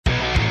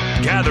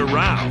Gather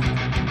round.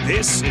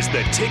 This is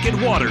the Ticket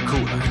Water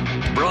Cooler,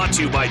 brought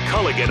to you by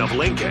Culligan of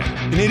Lincoln.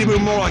 You need to be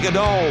more like a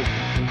dog.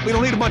 We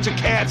don't need a bunch of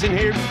cats in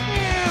here.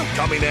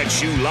 Coming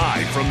at you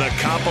live from the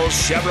Coppels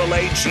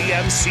Chevrolet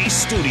GMC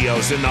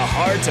studios in the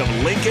heart of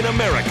Lincoln,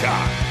 America.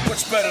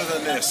 What's better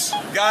than this?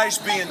 Guys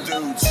being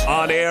dudes.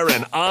 On air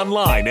and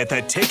online at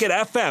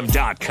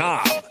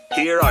theticketfm.com.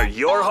 Here are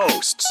your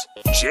hosts,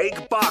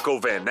 Jake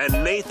Bakoven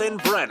and Nathan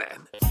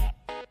Brennan.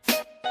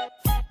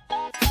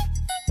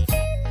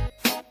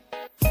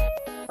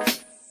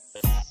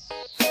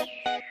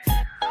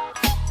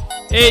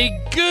 A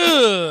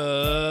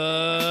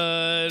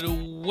good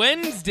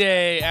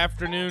Wednesday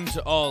afternoon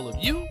to all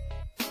of you.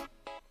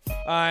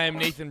 I'm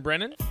Nathan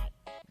Brennan.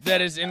 That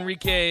is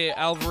Enrique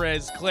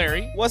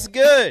Alvarez-Clary. What's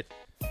good?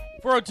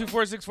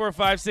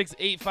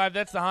 402-464-5685.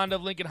 That's the Honda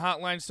of Lincoln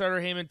Hotline,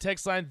 Starter Heyman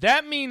text line.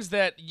 That means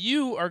that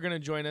you are going to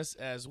join us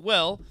as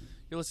well.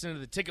 You're listening to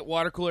the Ticket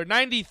Water Cooler,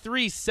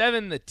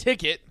 93.7 The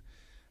Ticket.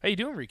 How you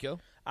doing, Rico?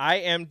 I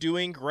am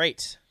doing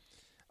great.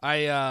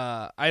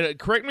 I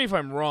correct me if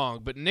I'm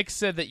wrong, but Nick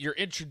said that your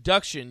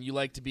introduction, you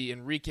like to be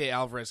Enrique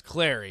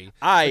Alvarez-Clary.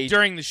 But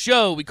during the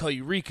show, we call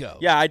you Rico.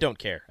 Yeah, I don't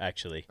care,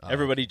 actually.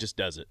 Everybody just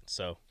does it,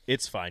 so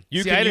it's fine.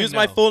 You See, can use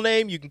my full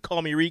name. You can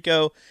call me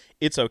Rico.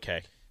 It's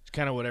okay. It's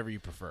kind of whatever you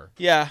prefer.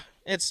 Yeah,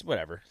 it's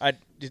whatever.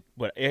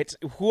 It's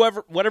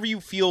whatever you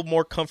feel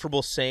more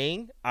comfortable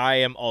saying, I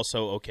am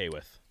also okay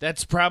with.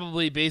 That's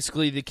probably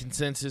basically the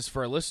consensus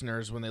for our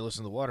listeners when they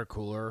listen to the Water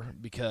Cooler,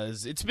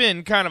 because it's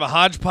been kind of a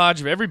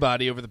hodgepodge of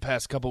everybody over the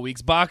past couple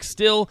weeks. Bach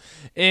still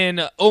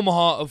in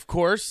Omaha, of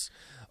course.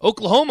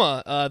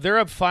 Oklahoma, they're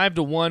up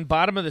 5-1,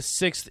 bottom of the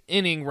sixth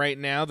inning right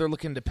now. They're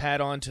looking to pad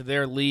on to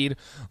their lead.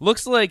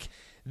 Looks like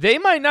they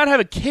might not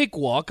have a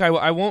cakewalk.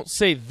 I won't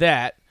say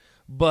that.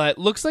 But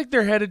looks like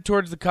they're headed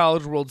towards the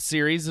College World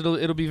Series.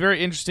 It'll be very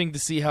interesting to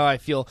see how I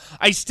feel.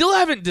 I still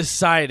haven't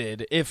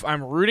decided if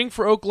I'm rooting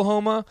for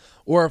Oklahoma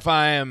or if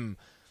I am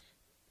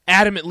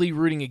adamantly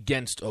rooting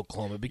against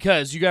Oklahoma,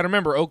 because you got to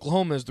remember,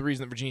 Oklahoma is the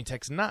reason that Virginia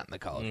Tech's not in the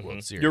College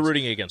World Series. You're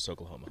rooting against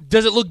Oklahoma.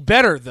 Does it look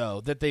better,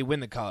 though, that they win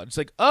the college? It's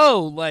like,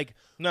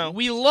 no,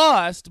 we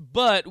lost,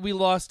 but we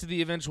lost to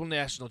the eventual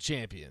national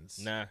champions.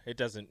 Nah, it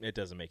doesn't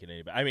make it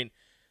any better. I mean,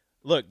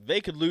 look, they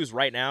could lose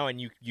right now,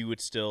 and you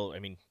would still,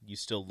 you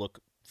still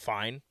look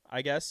fine,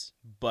 I guess.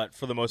 But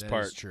for the most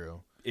part, is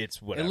true.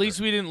 It's whatever. At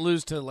least we didn't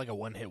lose to like a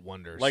one-hit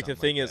wonder. Like the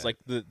thing is, like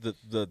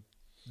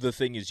the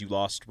thing is, you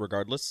lost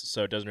regardless,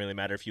 so it doesn't really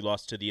matter if you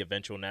lost to the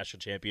eventual national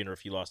champion or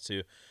if you lost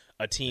to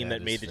a team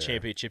that made the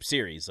championship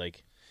series.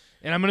 Like,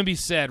 and I'm going to be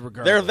sad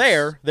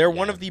regardless. They're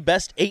one of the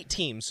best 8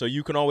 teams, so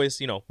you can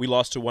always, we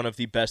lost to one of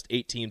the best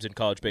 8 teams in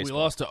college baseball.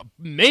 We lost to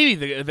maybe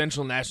the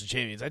eventual national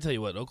champions. I tell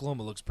you what,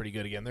 Oklahoma looks pretty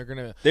good again.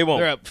 They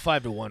won't. They're up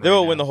 5-1. They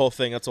won't win the whole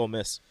thing. That's Ole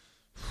Miss.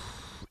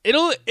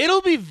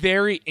 It'll be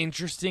very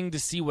interesting to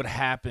see what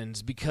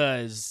happens,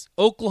 because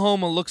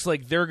Oklahoma looks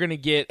like they're going to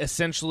get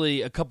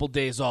essentially a couple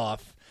days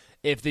off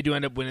if they do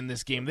end up winning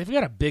this game. They've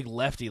got a big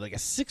lefty, like a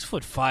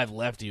 6'5"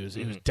 lefty who's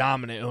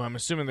dominant, who I'm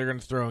assuming they're going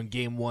to throw in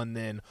game 1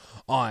 then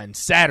on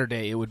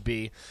Saturday it would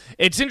be.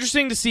 It's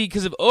interesting to see,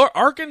 because if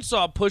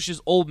Arkansas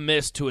pushes Ole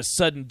Miss to a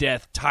sudden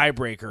death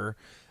tiebreaker,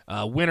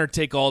 winner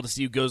take all to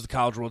see who goes to the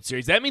College World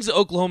Series, that means that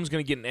Oklahoma's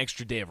going to get an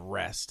extra day of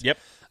rest. Yep.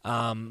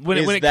 When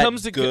it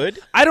comes to good,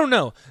 I don't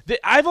know.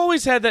 I've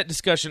always had that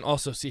discussion.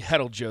 Also, see,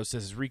 Heddle Joe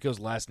says Rico's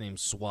last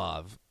name's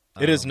Suave.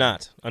 It is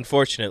not,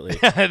 unfortunately.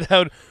 That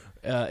would,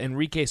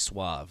 Enrique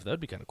Suave. That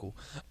would be kind of cool.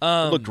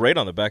 It looked great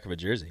on the back of a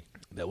jersey.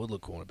 That would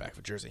look cool on the back of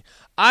a jersey.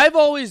 I've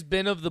always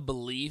been of the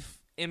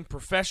belief in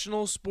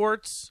professional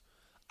sports,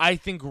 I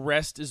think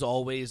rest is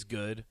always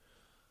good.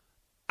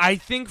 I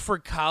think for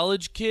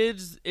college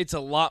kids, it's a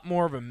lot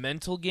more of a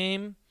mental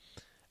game.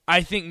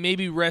 I think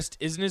maybe rest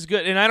isn't as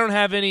good. And I don't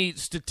have any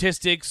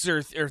statistics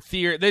or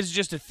theory. This is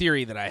just a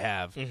theory that I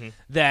have,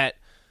 that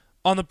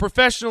on the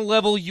professional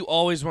level, you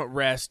always want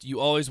rest. You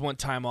always want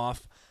time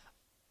off.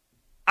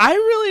 I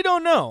really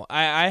don't know.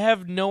 I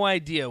have no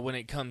idea when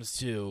it comes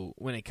to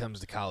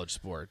college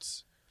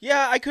sports.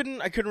 Yeah, I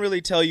couldn't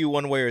really tell you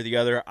one way or the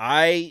other.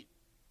 I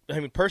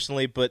mean,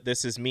 personally, but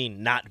this is me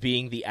not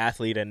being the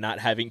athlete and not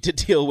having to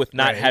deal with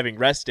not having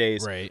rest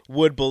days,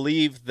 would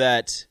believe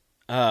that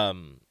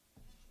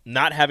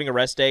not having a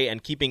rest day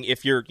and keeping,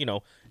 if you're,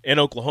 in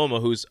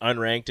Oklahoma, who's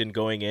unranked and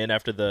going in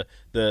after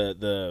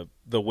the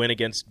win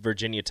against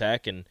Virginia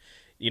Tech, and,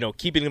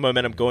 keeping the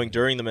momentum going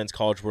during the Men's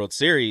College World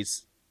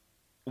Series,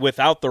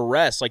 without the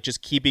rest, like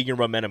just keeping your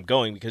momentum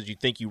going, because you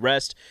think you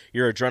rest,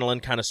 your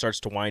adrenaline kind of starts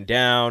to wind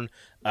down.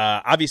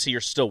 Obviously,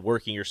 you're still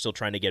working, you're still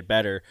trying to get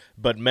better,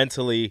 but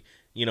mentally,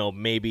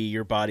 maybe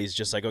your body's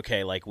just like,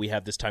 okay, like we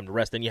have this time to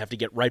rest. Then you have to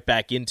get right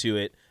back into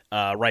it,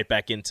 right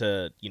back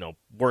into,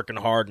 working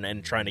hard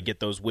and trying to get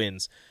those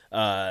wins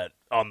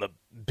on the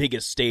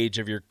biggest stage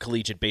of your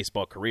collegiate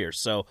baseball career.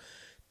 So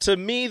to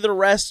me, the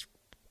rest,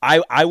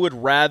 I would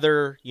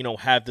rather,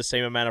 have the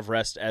same amount of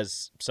rest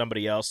as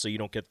somebody else, so you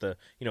don't get the,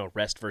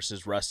 rest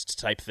versus rust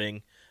type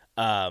thing.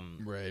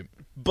 Right.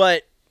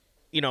 But,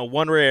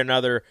 one way or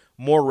another,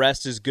 more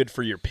rest is good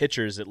for your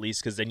pitchers, at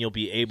least, because then you'll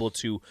be able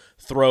to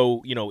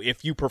throw,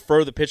 if you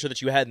prefer the pitcher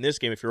that you had in this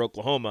game, if you're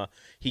Oklahoma,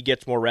 he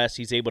gets more rest,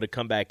 he's able to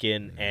come back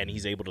in, and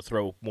he's able to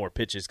throw more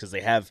pitches because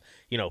they have,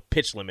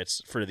 pitch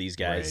limits for these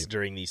guys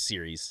during these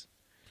series.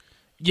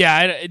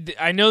 Yeah,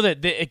 I know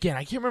that, again,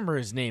 I can't remember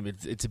his name.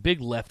 It's a big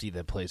lefty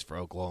that plays for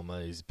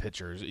Oklahoma. He's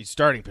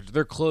starting pitcher.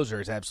 Their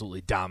closer is absolutely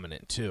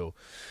dominant, too.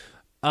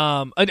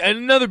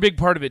 Another big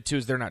part of it, too,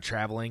 is they're not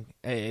traveling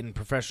in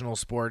professional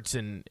sports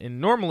and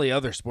normally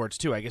other sports,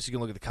 too. I guess you can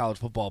look at the college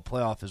football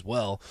playoff as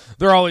well.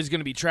 They're always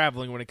going to be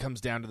traveling when it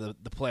comes down to the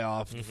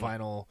playoff,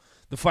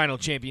 the final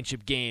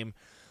championship game.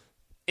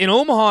 In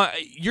Omaha,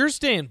 you're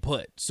staying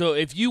put. So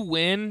if you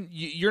win,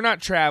 you're not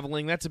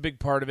traveling. That's a big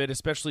part of it,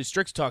 especially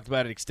Strix talked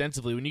about it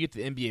extensively. When you get to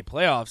the NBA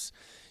playoffs,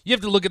 you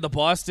have to look at the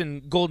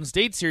Boston Golden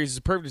State series as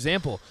a perfect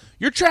example.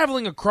 You're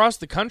traveling across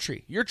the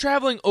country. You're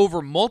traveling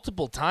over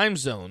multiple time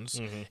zones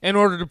in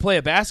order to play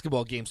a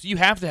basketball game, so you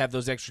have to have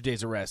those extra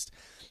days of rest.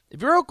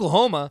 If you're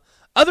Oklahoma,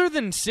 other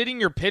than sitting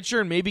your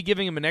pitcher and maybe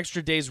giving him an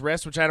extra day's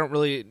rest, which I don't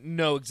really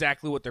know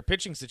exactly what their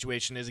pitching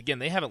situation is. Again,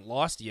 they haven't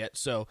lost yet,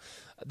 so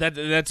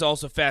that's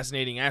also a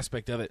fascinating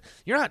aspect of it.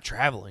 You're not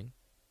traveling.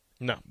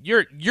 No.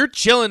 You're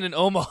chilling in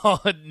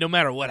Omaha no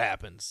matter what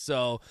happens.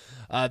 So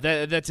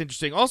that's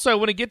interesting. Also, I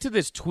want to get to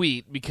this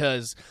tweet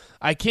because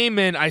I came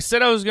in, I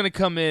said I was going to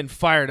come in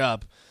fired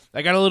up.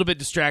 I got a little bit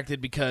distracted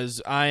because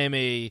I am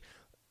a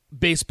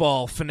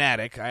baseball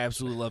fanatic. I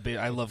absolutely love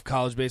I love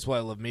college baseball.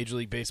 I love Major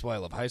League Baseball. I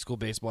love high school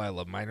baseball. I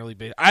love minor league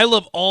baseball. I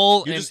love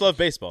all. You just love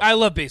baseball. I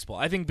love baseball.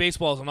 I think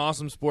baseball is an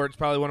awesome sport. It's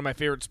probably one of my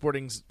favorite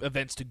sporting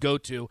events to go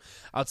to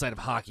outside of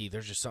hockey.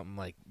 There's just something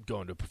like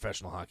going to a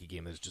professional hockey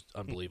game that's just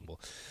unbelievable.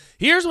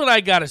 Here's what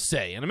I got to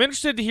say, and I'm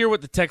interested to hear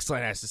what the text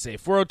line has to say.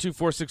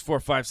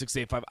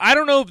 402-464-5685. I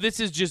don't know if this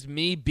is just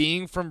me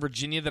being from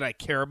Virginia that I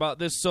care about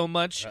this so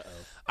much.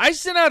 I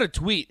sent out a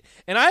tweet,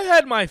 and I've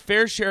had my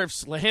fair share of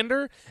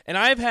slander, and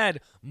I've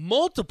had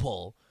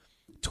multiple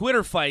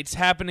Twitter fights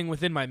happening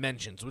within my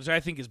mentions, which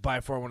I think is by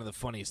far one of the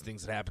funniest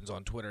things that happens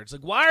on Twitter. It's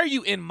like, why are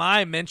you in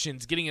my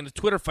mentions getting in a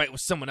Twitter fight with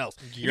someone else?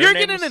 You're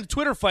getting in a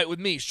Twitter fight with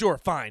me, sure,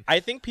 fine.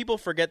 I think people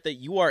forget that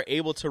you are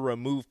able to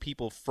remove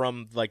people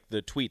from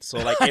the tweets. So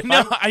if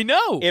I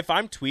know. If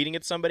I'm tweeting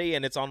at somebody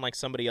and it's on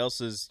somebody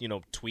else's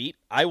tweet,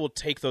 I will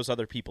take those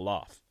other people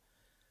off.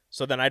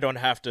 So then I don't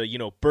have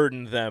to,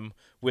 burden them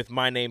with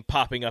my name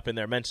popping up in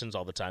their mentions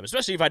all the time,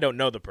 especially if I don't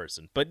know the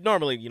person. But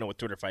normally, with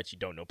Twitter fights, you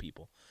don't know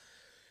people.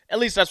 At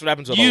least that's what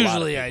happens with a lot of people.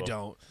 Usually I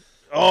don't.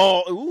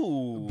 Oh,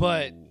 ooh.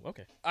 But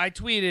okay. I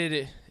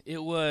tweeted,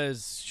 it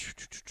was,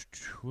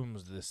 when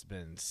was this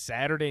been?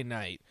 Saturday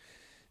night.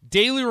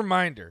 Daily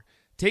reminder.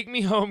 Take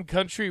Me Home,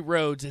 Country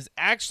Roads is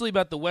actually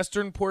about the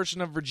western portion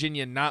of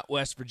Virginia, not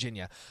West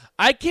Virginia.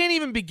 I can't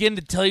even begin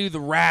to tell you the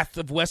wrath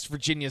of West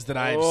Virginians that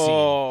I've seen.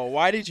 Oh,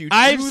 why did you do that?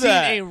 I've seen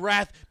a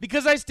wrath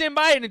because I stand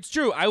by it, and it's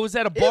true. I was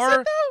at a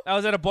bar. I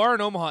was at a bar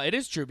in Omaha. It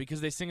is true because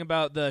they sing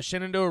about the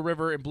Shenandoah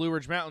River and Blue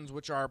Ridge Mountains,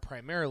 which are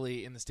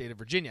primarily in the state of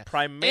Virginia.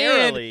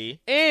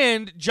 Primarily.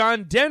 And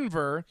John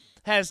Denver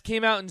has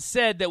came out and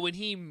said that when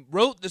he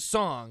wrote the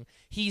song,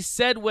 he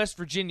said West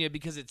Virginia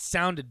because it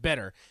sounded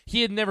better.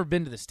 He had never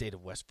been to the state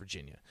of West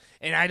Virginia.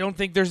 And I don't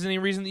think there's any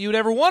reason that you would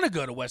ever want to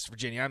go to West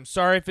Virginia. I'm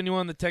sorry if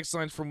anyone on the text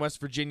line's from West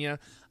Virginia.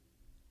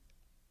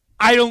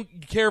 I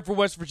don't care for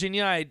West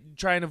Virginia. I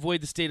try and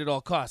avoid the state at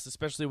all costs,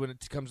 especially when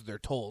it comes to their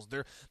tolls.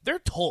 Their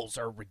tolls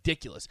are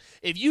ridiculous.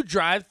 If you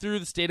drive through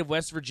the state of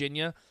West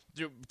Virginia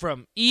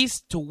from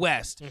east to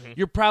west,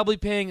 you're probably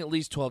paying at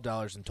least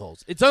 $12 in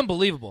tolls. It's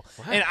unbelievable.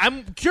 Wow. And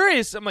I'm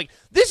curious. I'm like,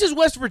 this is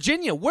West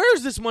Virginia. Where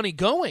is this money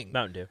going?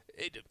 Mountain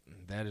Dew.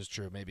 That is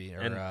true, maybe. Or,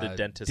 and the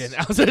dentist.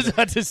 I was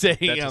about to say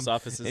dentist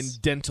offices.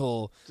 And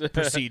dental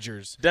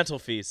procedures. Dental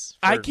fees.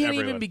 I can't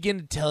everyone. even begin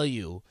to tell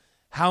you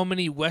how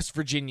many West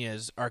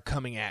Virginias are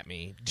coming at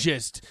me.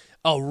 Just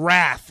a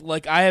wrath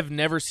like I have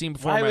never seen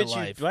before in my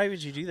life. Why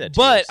would you do that to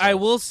But yourself? I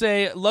will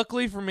say,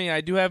 luckily for me, I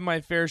do have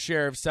my fair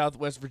share of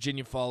Southwest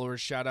Virginia followers.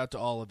 Shout out to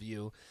all of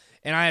you.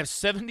 And I have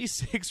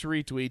 76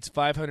 retweets,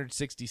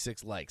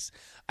 566 likes.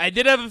 I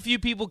did have a few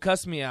people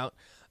cuss me out.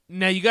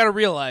 Now, you got to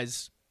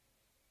realize,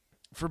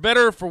 for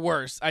better or for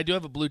worse, I do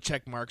have a blue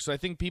check mark, so I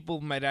think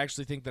people might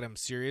actually think that I'm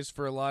serious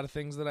for a lot of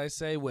things that I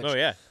say. Which oh,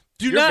 yeah.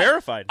 You're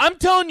verified. I'm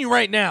telling you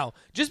right now,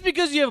 just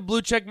because you have a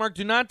blue check mark,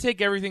 do not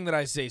take everything that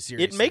I say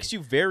seriously. It makes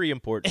you very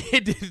important.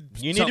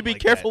 You need to be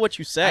like careful that. what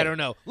you say. I don't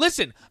know.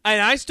 Listen,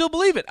 and I still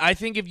believe it. I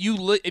think if you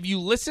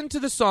listen to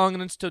the song in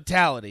its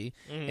totality,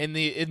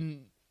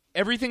 in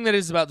everything that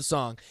is about the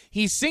song,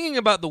 he's singing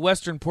about the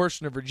western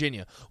portion of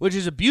Virginia, which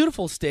is a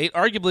beautiful state,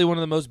 arguably one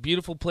of the most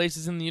beautiful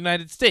places in the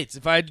United States.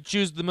 If I had to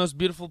choose the most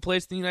beautiful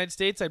place in the United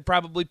States, I'd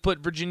probably put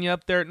Virginia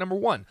up there at number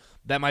 1.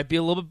 That might be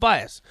a little bit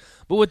biased.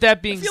 But with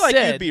that being said, I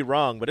feel like you'd be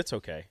wrong, but it's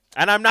okay.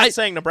 And I'm not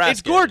saying Nebraska.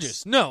 It's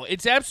gorgeous. No,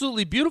 it's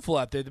absolutely beautiful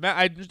out there.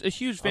 I'm a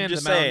huge fan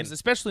of the mountains,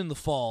 especially in the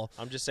fall.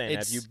 I'm just saying,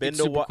 have you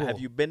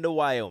been to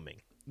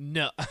Wyoming?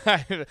 No.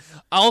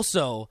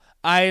 Also,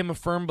 I am a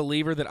firm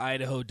believer that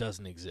Idaho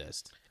doesn't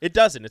exist. It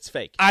doesn't. It's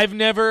fake. I've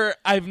never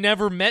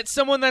met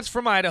someone that's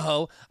from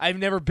Idaho. I've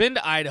never been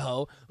to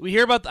Idaho. We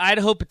hear about the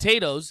Idaho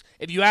potatoes.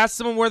 If you ask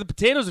someone where the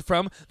potatoes are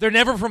from, they're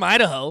never from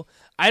Idaho.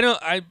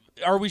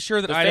 Are we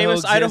sure that the Idaho famous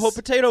exists? Idaho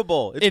Potato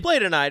Bowl? It's played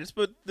tonight. It's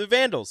with the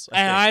Vandals.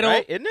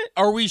 Right? Isn't it?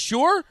 Are we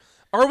sure?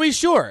 Are we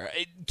sure?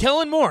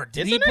 Kellen Moore,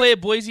 did he Isn't play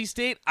at Boise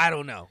State? I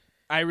don't know.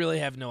 I really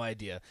have no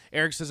idea.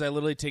 Eric says, I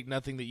literally take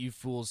nothing that you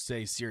fools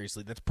say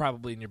seriously. That's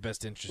probably in your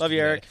best interest. Love you,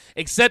 today. Eric.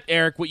 Except,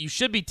 Eric, what you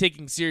should be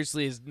taking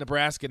seriously is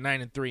Nebraska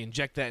 9-3.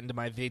 Inject that into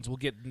my veins. We'll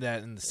get into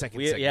that in the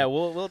second segment. Yeah,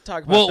 we'll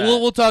talk about that.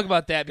 We'll talk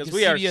about that because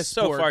we are CBS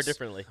so Sports, far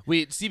differently.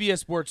 CBS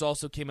Sports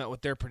also came out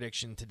with their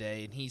prediction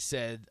today, and he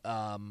said,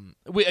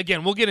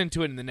 we'll get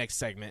into it in the next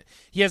segment.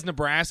 He has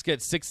Nebraska at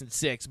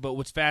 6-6, but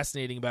what's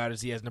fascinating about it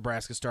is he has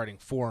Nebraska starting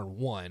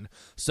 4-1.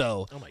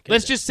 So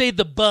let's just say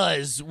the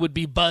buzz would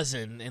be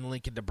buzzing in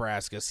Lincoln,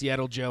 Nebraska.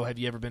 Seattle Joe, have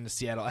you ever been to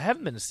Seattle? I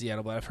haven't been to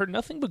Seattle, but I've heard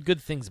nothing but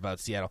good things about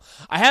Seattle.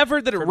 I have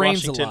heard that it rains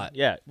Washington, a lot.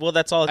 Yeah, well,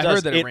 that's all it does. I've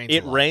heard that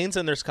it rains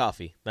and there's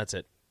coffee. That's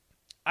it.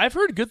 I've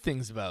heard good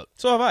things about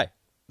So have I.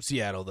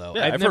 Seattle, though.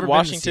 Yeah, I've never heard been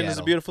Washington to is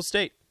a beautiful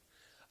state.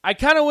 I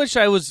kind of wish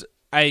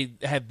I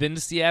have been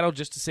to Seattle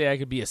just to say I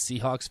could be a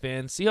Seahawks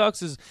fan.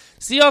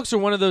 Seahawks are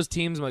one of those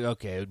teams I'm like,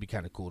 okay, it would be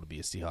kind of cool to be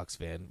a Seahawks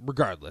fan.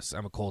 Regardless,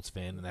 I'm a Colts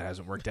fan, and that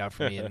hasn't worked out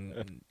for me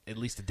in at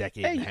least a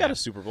decade and a half. Got a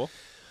Super Bowl.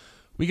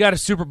 We got a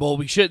Super Bowl.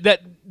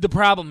 The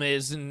problem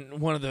is, and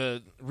one of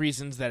the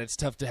reasons that it's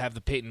tough to have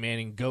the Peyton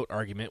Manning GOAT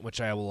argument,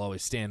 which I will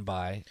always stand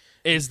by,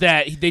 is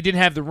that they didn't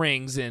have the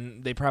rings,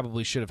 and they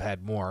probably should have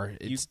had more.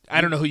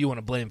 I don't know who you want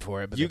to blame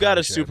for it, but you got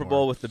a Super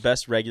Bowl with the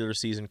best regular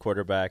season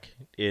quarterback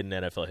in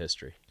NFL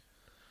history.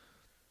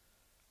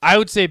 I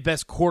would say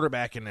best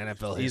quarterback in NFL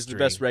history. He's the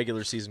best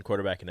regular season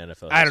quarterback in NFL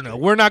history. I don't know.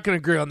 We're not going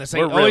to agree on this. I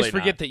We're always really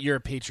forget not. that you're a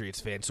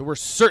Patriots fan, so we're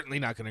certainly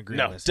not going to agree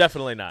on this. No,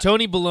 definitely not.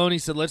 Tony Baloney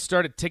said, let's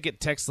start a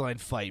ticket text line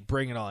fight.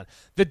 Bring it on.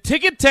 The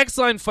ticket text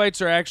line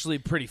fights are actually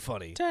pretty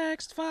funny.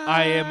 Text fight.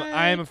 I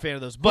am a fan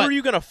of those. But who are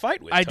you going to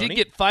fight with, I Tony? did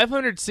get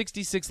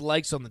 566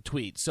 likes on the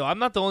tweet, so I'm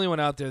not the only one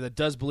out there that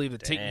does believe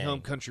that Take Me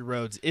Home Country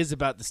Roads is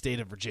about the state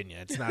of Virginia.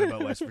 It's not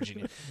about West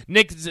Virginia.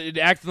 Nick is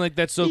acting like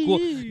that's so cool.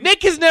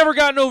 Nick has never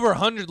gotten over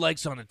 100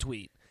 likes on a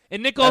tweet.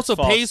 And Nick also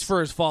pays for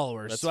his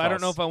followers, so I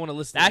don't know if I want to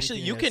listen to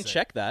Actually, you can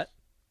check that.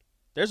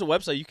 There's a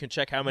website you can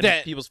check how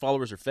many people's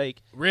followers are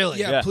fake. Really?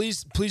 Yeah,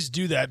 please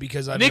do that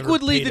because I've Nick never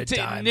would lead paid the a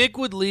dime. Nick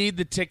would lead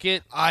the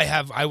ticket.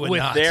 I would with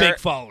not. fake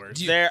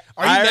followers. Are you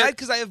mad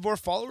because I have more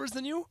followers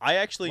than you? I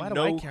actually Why do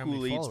know I care how who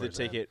many leads the followers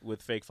I have? ticket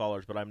with fake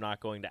followers, but I'm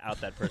not going to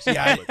out that person.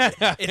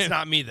 It's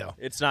not me though.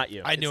 It's not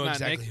you. I know not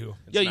exactly Nick? who.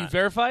 Yo, you not.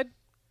 verified?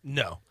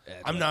 No,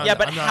 I'm not. Yeah,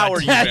 but I'm how not. are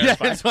you verified?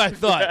 That's what I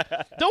thought.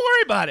 Don't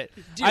worry about it.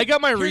 Dude, I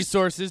got my here's-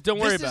 resources. Don't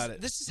worry about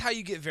it. This is how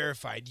you get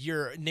verified.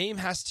 Your name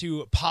has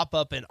to pop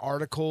up in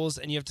articles,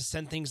 and you have to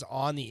send things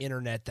on the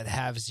internet that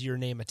has your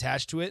name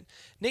attached to it.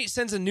 Nate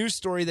sends a news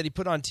story that he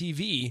put on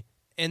TV,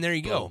 and there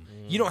you go.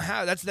 You don't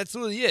have that's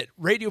literally it.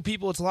 Radio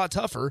people, it's a lot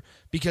tougher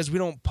because we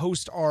don't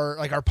post our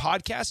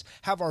podcasts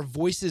have our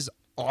voices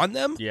on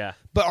them. Yeah.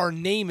 but our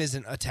name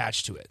isn't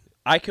attached to it.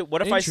 I could.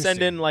 What if I send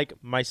Interesting. in like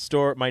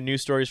my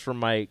news stories from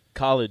my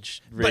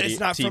college radio? But it's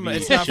not from TV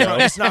it's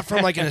show? not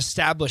from like an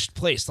established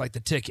place like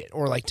the Ticket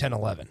or like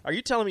 1011. Are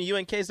you telling me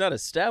UNK is not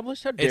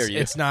established? How dare you?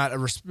 It's not a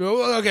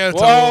okay. I'll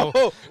Whoa!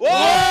 tell you.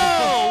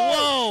 Whoa!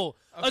 Whoa!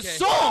 Okay.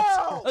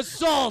 Assault!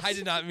 Assault! I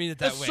did not mean it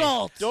that way.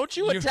 Assault! Don't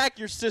you attack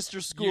your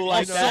sister's school You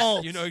like know,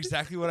 that? you know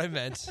exactly what I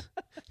meant.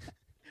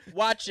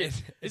 Watch it.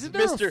 Isn't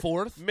there Mr. a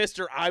fourth?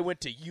 Mr. I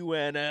went to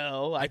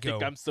UNL. I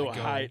think I'm so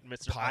hyped,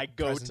 Mr. I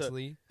go to.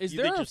 presently. Is You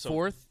there think a you're so-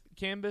 fourth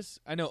canvas?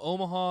 I know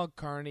Omaha,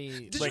 Kearney.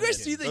 Did you Lincoln.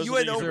 guys see the Those are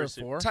UNO?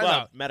 university- Four? Time well,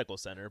 out. medical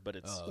center, but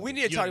it's We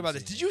need to talk about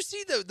this. UNC. Did you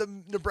see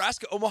the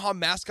Nebraska Omaha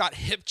mascot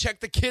hip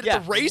check the kid yeah,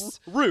 at the race?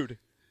 rude.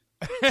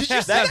 Did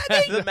you see that?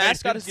 The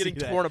mascot is see getting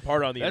that. torn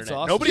apart on the That's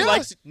internet.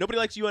 awesome. Nobody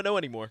likes UNO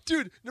anymore.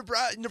 Dude,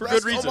 Nebraska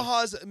good reason.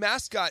 Omaha's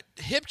mascot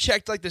hip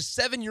checked like the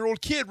 7-year-old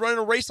kid running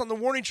a race on the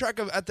warning track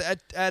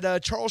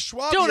at Charles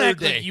Schwab. Don't the act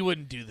other day. like you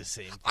wouldn't do the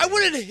same thing. I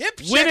wouldn't hip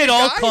check Win a at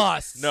all guy.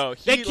 costs. No,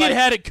 that kid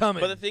had it coming.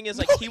 But the thing is,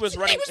 like, No, he was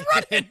running. He was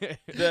running.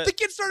 the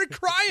kid started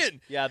crying.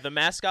 Yeah, the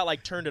mascot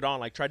like turned it on,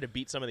 like tried to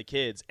beat some of the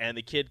kids, and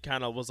the kid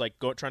kind of was like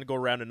trying to go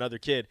around another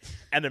kid,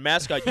 and the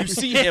mascot, you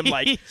see him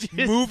like He just-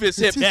 move his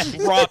hip,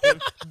 drop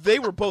him. They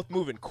were both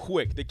moving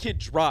quick. The kid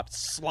dropped,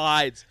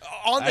 slides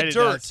On I the did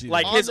not dirt. see that.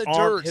 like on his the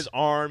arm,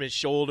 dirt. his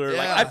shoulder. Like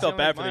Yeah. I felt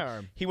bad for my the.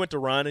 arm. He went to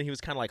run and he was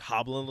kind of like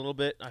hobbling a little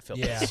bit. I felt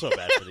Yeah. so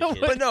bad for the kid.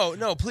 But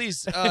no,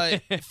 please.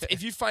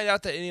 If you find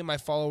out that any of my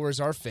followers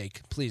are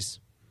fake,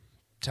 please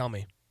tell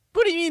me.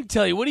 What do you mean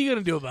tell you? What are you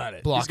going to do about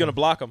it? Block He's gonna them.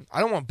 block him.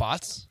 I don't want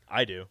bots.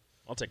 I do.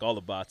 I'll take all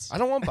the bots. I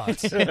don't want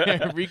bots.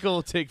 Rico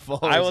will take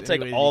followers. I will take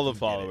any way all he the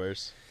can get it.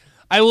 followers.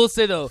 I will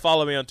say, though,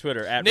 Follow me on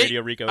Twitter at Nate,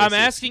 Radio Rico. I'm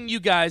asking you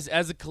guys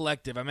as a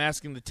collective. I'm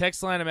asking the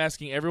text line. I'm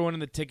asking everyone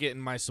in the ticket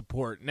and my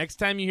support. Next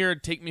time you hear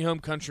 "Take Me Home,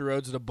 Country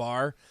Roads" at a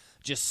bar,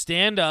 just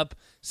stand up,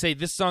 say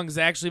this song is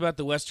actually about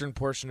the western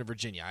portion of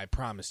Virginia. I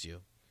promise you.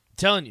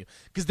 telling you,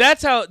 because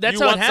that's how you how want it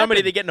happened.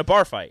 somebody to get in a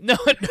bar fight. No,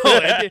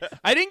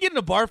 I didn't get in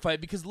a bar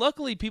fight because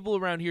luckily people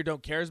around here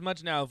don't care as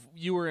much. Now, if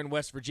you were in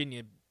West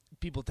Virginia,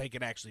 people take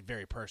it actually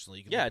very personally.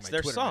 You can look at it's my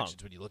their Twitter song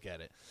mentions when you look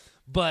at it.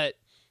 But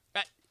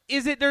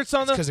is it their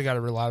song? Because it got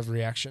a lot of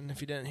reaction. If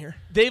you didn't hear,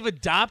 They've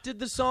adopted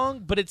the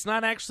song, but it's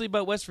not actually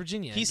about West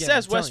Virginia. He Again,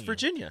 says I'm telling West you.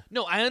 Virginia.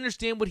 No, I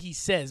understand what he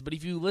says, but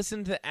if you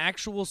listen to the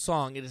actual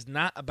song, it is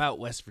not about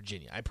West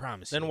Virginia. I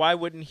promise you. Then why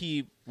wouldn't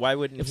he? Why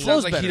wouldn't It he? flows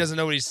sounds like better. he doesn't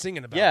know what he's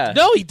singing about. Yeah.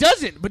 No, he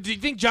doesn't. But do you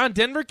think John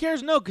Denver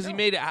cares? No, because he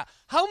made it.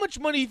 How much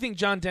money do you think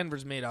John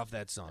Denver's made off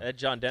that song?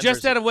 John Denver's,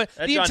 Just out of what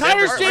the John entire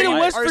Denver's state of right.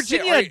 West Are you-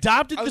 Virginia are you-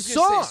 adopted I the was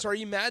gonna song. say, so are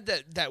you mad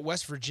that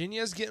West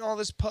Virginia's getting all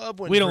this pub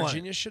when We don't want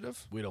Virginia should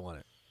have? We don't want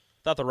it.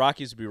 Thought the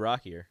Rockies would be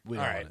rockier. We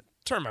All don't right, want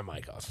it. turn my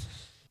mic off.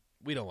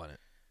 We don't want it.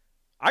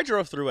 I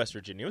drove through West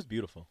Virginia. It was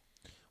beautiful.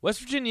 West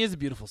Virginia is a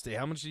beautiful state.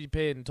 How much did you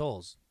pay in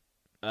tolls?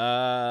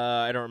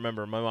 I don't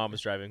remember. My mom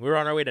was driving. We were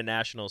on our way to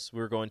Nationals. We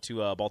were going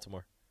to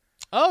Baltimore.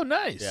 Oh,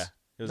 nice. Yeah,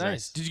 it was nice.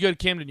 nice. Did you go to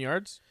Camden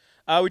Yards?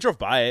 We drove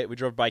by it. We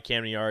drove by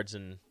Camden Yards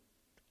and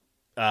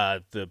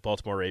the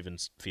Baltimore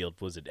Ravens field.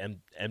 Was it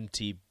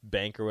MT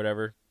Bank or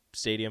whatever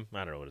stadium? I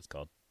don't know what it's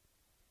called.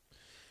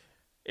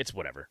 It's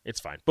whatever. It's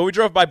fine. But we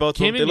drove by both of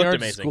them. They Camden looked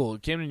Yards amazing. is cool.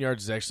 Camden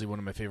Yards is actually one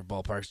of my favorite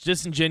ballparks.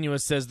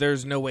 Disingenuous says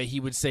there's no way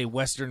he would say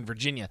Western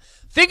Virginia.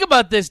 Think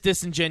about this,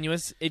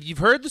 Disingenuous. If you've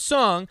heard the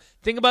song,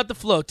 think about the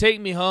flow. Take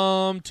me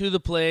home to the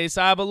place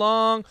I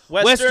belong.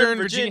 Western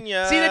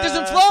Virginia. See, that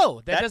doesn't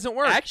flow. That That doesn't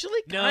work.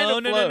 actually kind no,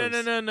 of no,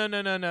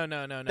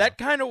 flows. no. That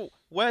kind of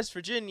West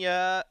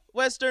Virginia,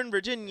 Western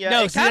Virginia.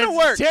 No, it see, kind of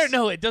that's works.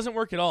 No, it doesn't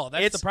work at all.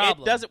 That's the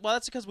problem. It doesn't. Well,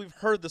 that's because we've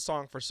heard the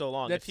song for so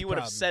long. That's If he the would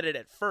have problem. said it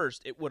at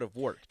first, it would have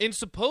worked. And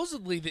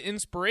supposedly the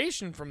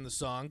inspiration from the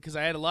song, because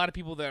I had a lot of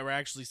people that were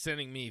actually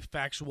sending me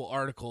factual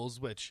articles,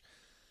 which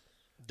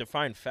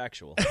Define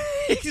factual.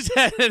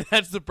 exactly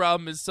that's the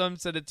problem. Is some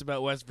said it's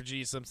about West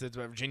Virginia, some said it's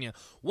about Virginia.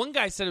 One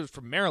guy said it was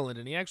from Maryland,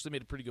 and he actually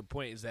made a pretty good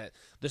point. Is that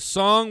the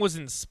song was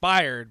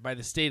inspired by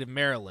the state of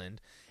Maryland.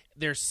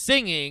 They're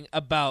singing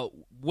about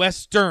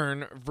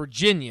Western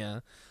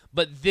Virginia,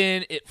 but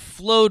then it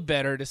flowed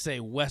better to say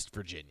West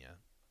Virginia.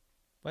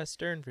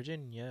 Western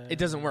Virginia. It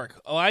doesn't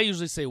work. Oh, I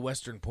usually say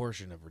western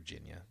portion of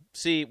Virginia.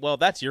 See, well,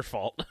 that's your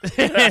fault.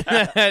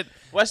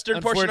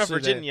 Western portion of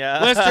Virginia.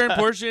 Western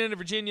portion of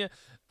Virginia.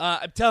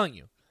 I'm telling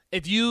you,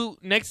 if you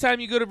next time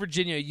you go to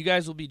Virginia, you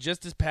guys will be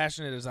just as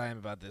passionate as I am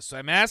about this. So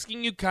I'm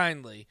asking you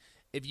kindly,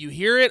 if you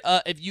hear it,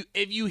 if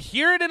you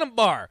hear it in a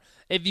bar,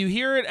 if you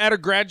hear it at a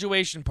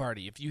graduation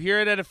party, if you hear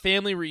it at a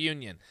family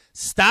reunion,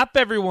 stop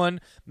everyone.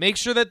 Make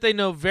sure that they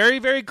know very,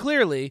 very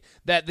clearly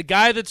that the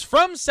guy that's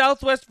from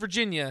Southwest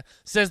Virginia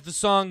says the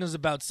song is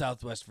about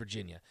Southwest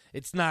Virginia.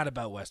 It's not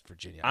about West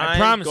Virginia. I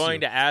promise you. I'm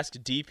going to ask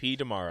DP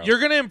tomorrow. You're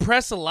going to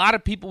impress a lot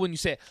of people when you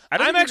say it. I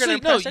don't I'm think you're actually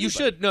gonna impress no. You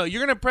anybody. should no. You're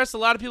going to impress a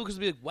lot of people because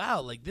they'll be like,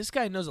 "Wow, like this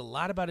guy knows a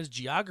lot about his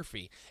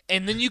geography."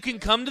 And then you can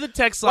come to the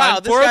text line. Wow,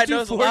 this guy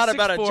knows a lot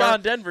about a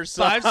John Denver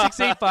song.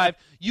 5685.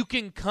 You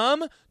can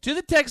come to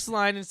the text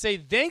line and say,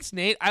 "Thanks,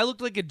 Nate. I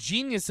looked like a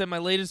genius at my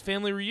latest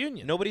family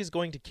reunion." Nobody's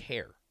going to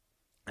care.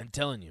 I'm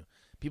telling you,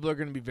 people are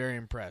going to be very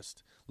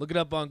impressed. Look it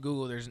up on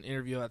Google. There's an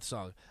interview about the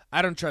song.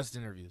 I don't trust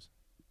interviews.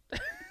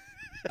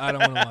 I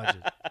don't want to watch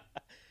it.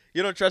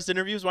 You don't trust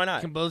interviews? Why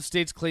not? Can both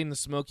states claim the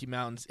Smoky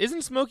Mountains?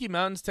 Isn't Smoky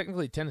Mountains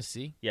technically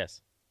Tennessee?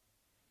 Yes.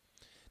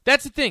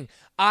 That's the thing.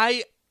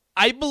 I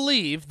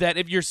believe that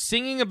if you're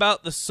singing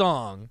about the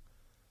song,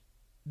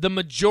 the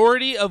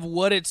majority of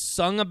what it's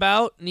sung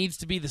about needs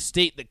to be the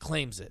state that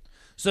claims it.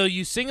 So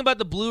you sing about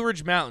the Blue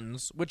Ridge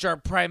Mountains, which are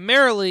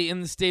primarily in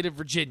the state of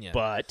Virginia.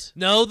 But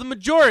No, the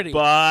majority.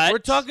 But we're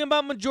talking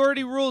about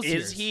majority rules here.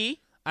 is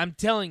he? I'm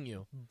telling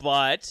you.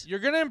 But You're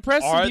going to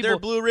impress some Are people. there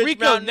Blue Ridge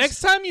Rico, Mountains?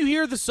 next time you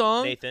hear the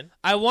song, Nathan.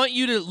 I want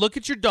you to look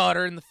at your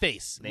daughter in the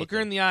face. Look her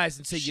Nathan. in the eyes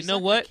and say, She's you know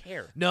not what? gonna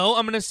care. No,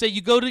 I'm going to say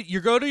you go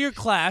to your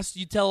class,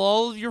 you tell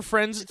all of your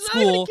friends at not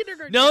even school.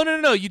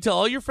 kindergarten. No. You tell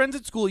all your friends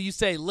at school, you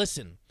say,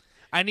 listen,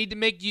 I need to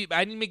make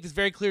this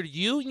very clear to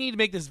you. You need to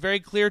make this very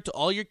clear to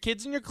all your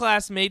kids and your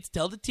classmates.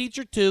 Tell the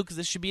teacher too, because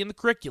this should be in the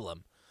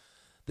curriculum.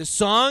 The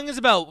song is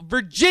about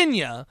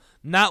Virginia,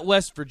 not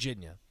West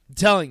Virginia. I'm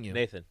telling you.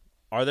 Nathan,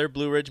 are there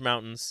Blue Ridge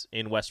Mountains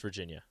in West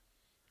Virginia?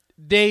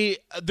 There's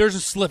a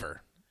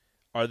sliver.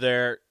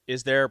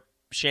 Is there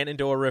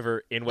Shenandoah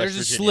River in West There's a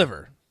Virginia?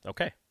 sliver.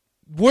 Okay.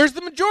 Where's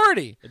the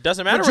majority? It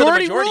doesn't matter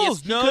Majority where the majority rules.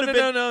 is. He No, could no,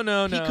 have been,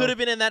 no. He could have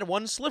been in that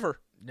one sliver.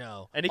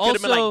 No. And he could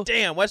have been Also, like,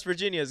 damn, West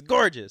Virginia is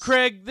gorgeous.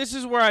 Craig, this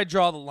is where I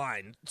draw the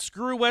line.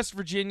 Screw West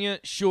Virginia.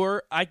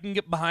 Sure, I can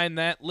get behind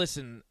that.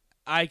 Listen,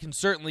 I can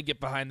certainly get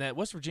behind that.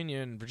 West Virginia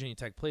and Virginia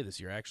Tech play this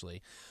year,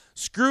 actually.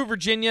 Screw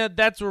Virginia.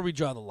 That's where we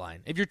draw the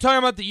line. If you're talking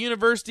about the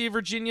University of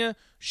Virginia,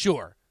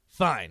 sure,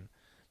 fine.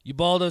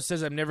 Ubaldo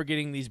says, I'm never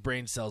getting these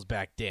brain cells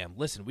back. Damn.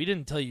 Listen, we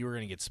didn't tell you were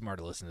going to get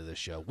smarter listening to this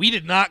show. We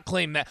did not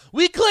claim that.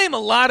 We claim a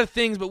lot of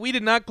things, but we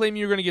did not claim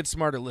you were going to get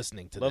smarter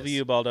listening to Love this.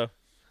 you, Baldo.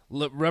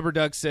 Rubber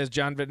Duck says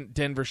John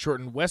Denver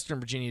shortened Western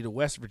Virginia to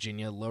West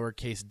Virginia,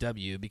 lowercase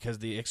w, because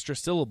the extra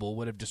syllable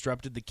would have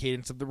disrupted the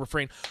cadence of the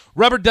refrain.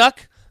 Rubber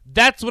Duck,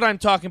 That's what I'm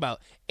talking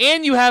about.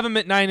 And you have them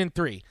at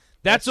 9-3.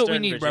 That's what we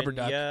need, Virginia, Rubber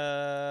Duck.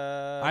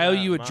 I owe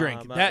you a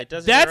drink.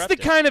 That's the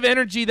it. kind of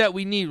energy that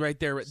we need right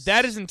there.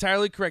 That is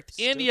entirely correct.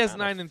 Andy has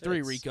kinda 9-3,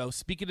 fits. Rico.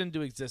 Speak it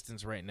into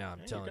existence right now. I'm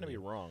telling You're you. going to be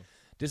wrong.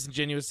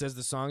 Disingenuous says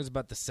the song is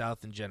about the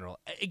South in general.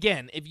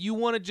 Again, if you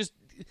want to just...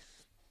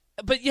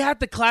 But you have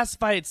to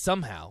classify it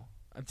somehow.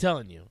 I'm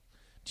telling you.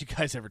 Do you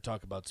guys ever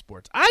talk about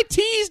sports? I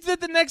teased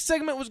that the next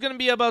segment was going to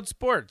be about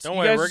sports. Don't you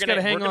worry, guys we're just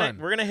gonna gotta hang on.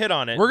 We're gonna hit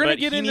on it. We're gonna but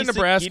get he into needs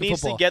Nebraska he needs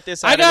football. To get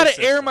this. I got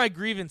to air my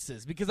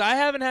grievances because I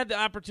haven't had the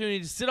opportunity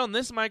to sit on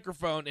this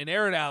microphone and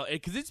air it out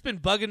because it's been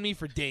bugging me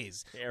for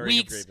days,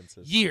 weeks,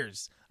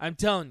 years. I'm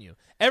telling you.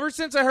 Ever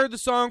since I heard the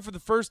song for the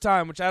first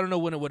time, which I don't know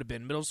when it would have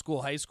been, middle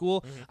school, high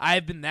school,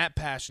 I've been that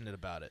passionate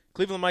about it.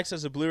 Cleveland Mike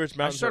says the Blue Ridge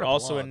Mountains are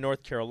also in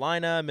North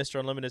Carolina. Mr.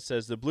 Unlimited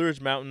says the Blue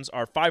Ridge Mountains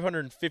are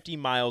 550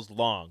 miles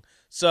long.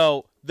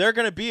 So they're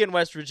going to be in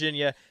West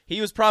Virginia.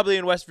 He was probably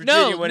in West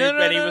Virginia when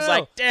he was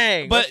like,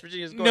 dang, West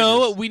Virginia's gorgeous.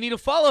 No, we need a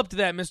follow-up to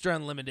that, Mr.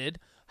 Unlimited.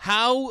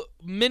 How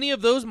many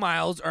of those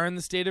miles are in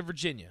the state of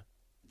Virginia?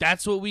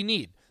 That's what we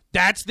need.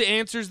 That's the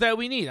answers that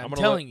we need. I'm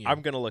telling you.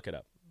 I'm going to look it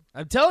up.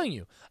 I'm telling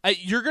you.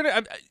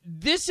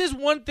 This is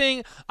one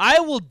thing. I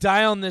will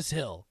die on this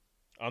hill.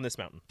 On this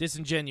mountain.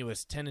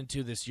 Disingenuous,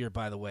 10-2 this year,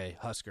 by the way,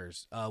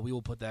 Huskers. We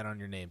will put that on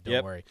your name.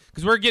 Don't worry.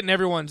 Because we're getting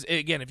everyone's.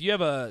 Again, if you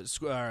have a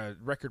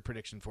record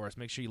prediction for us,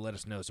 make sure you let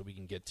us know so we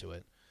can get to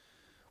it.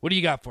 What do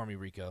you got for me,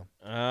 Rico?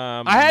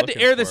 I had to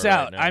air this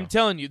out. I'm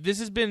telling you, this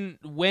has been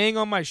weighing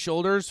on my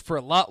shoulders for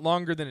a lot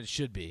longer than it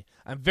should be.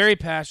 I'm very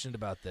passionate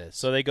about this.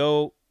 So they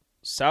go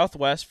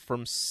southwest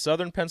from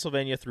southern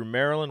Pennsylvania through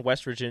Maryland,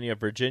 West Virginia,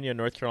 Virginia,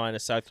 North Carolina,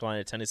 South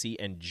Carolina, Tennessee,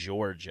 and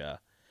Georgia.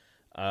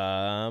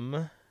 The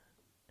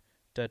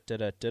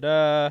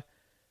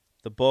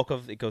bulk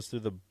of it goes through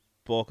the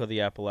bulk of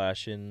the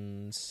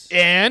Appalachians.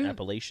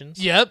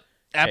 Appalachians? Yep.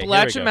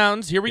 Appalachian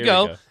Mountains. Here we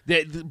go.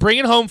 Bring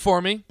it home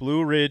for me.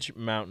 Blue Ridge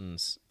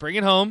Mountains. Bring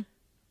it home.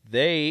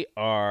 They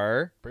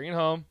are. Bring it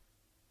home.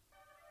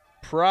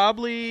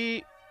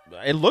 Probably.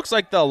 It looks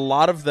like a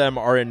lot of them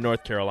are in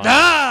North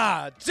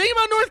Carolina. Think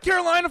about North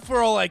Carolina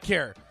for all I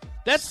care.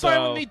 That's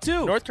fine with me,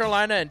 too. North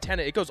Carolina and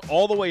Tennessee. It goes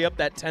all the way up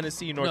that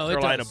Tennessee-North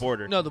Carolina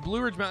border. No, the Blue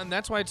Ridge Mountain,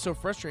 that's why it's so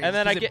frustrating. And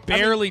then it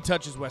barely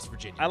touches West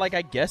Virginia.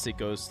 I guess it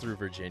goes through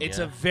Virginia. It's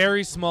a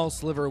very small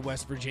sliver of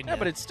West Virginia. Yeah,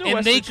 but it's still and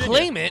West they Virginia.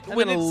 claim it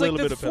when it's like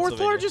the fourth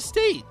largest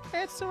state.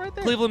 Yeah, it's still right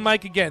there. Cleveland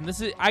Mike again.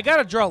 I got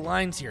to draw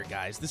lines here,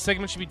 guys. This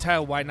segment should be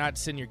titled, Why Not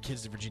Send Your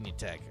Kids to Virginia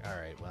Tech? All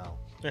right, well.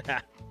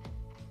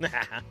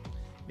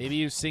 Maybe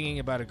he was singing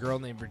about a girl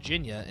named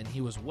Virginia, and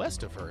he was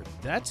west of her.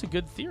 That's a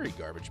good theory,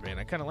 Garbage Man.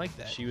 I kind of like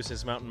that. She was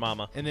his mountain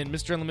mama. And then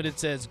Mr. Unlimited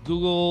says,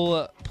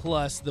 Google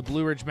plus the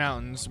Blue Ridge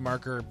Mountains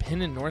marker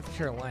pin in North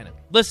Carolina.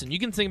 Listen, you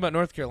can sing about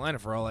North Carolina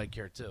for all I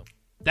care, too.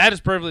 That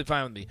is perfectly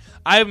fine with me.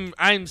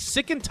 I'm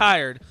sick and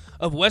tired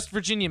of West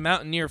Virginia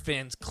Mountaineer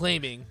fans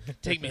claiming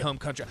Take Me Home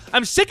Country.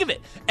 I'm sick of it.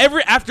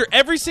 After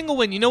every single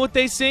win, you know what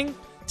they sing?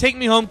 Take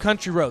Me Home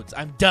Country Roads.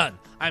 I'm done.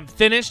 I'm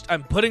finished.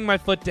 I'm putting my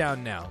foot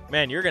down now.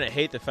 Man, you're going to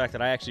hate the fact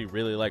that I actually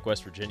really like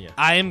West Virginia.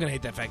 I am going to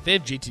hate that fact. They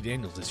have JT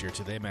Daniels this year,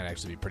 too. They might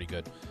actually be pretty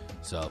good.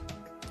 So,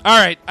 all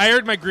right. I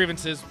aired my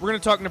grievances. We're going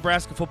to talk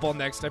Nebraska football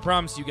next. I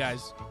promise you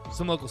guys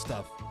some local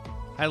stuff.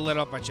 I had to let it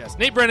off my chest.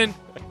 Nate Brennan,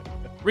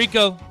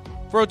 Rico,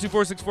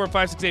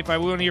 402-464-5685.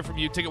 We want to hear from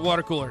you. Ticket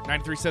Water Cooler,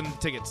 93.7 The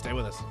Ticket. Stay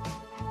with us.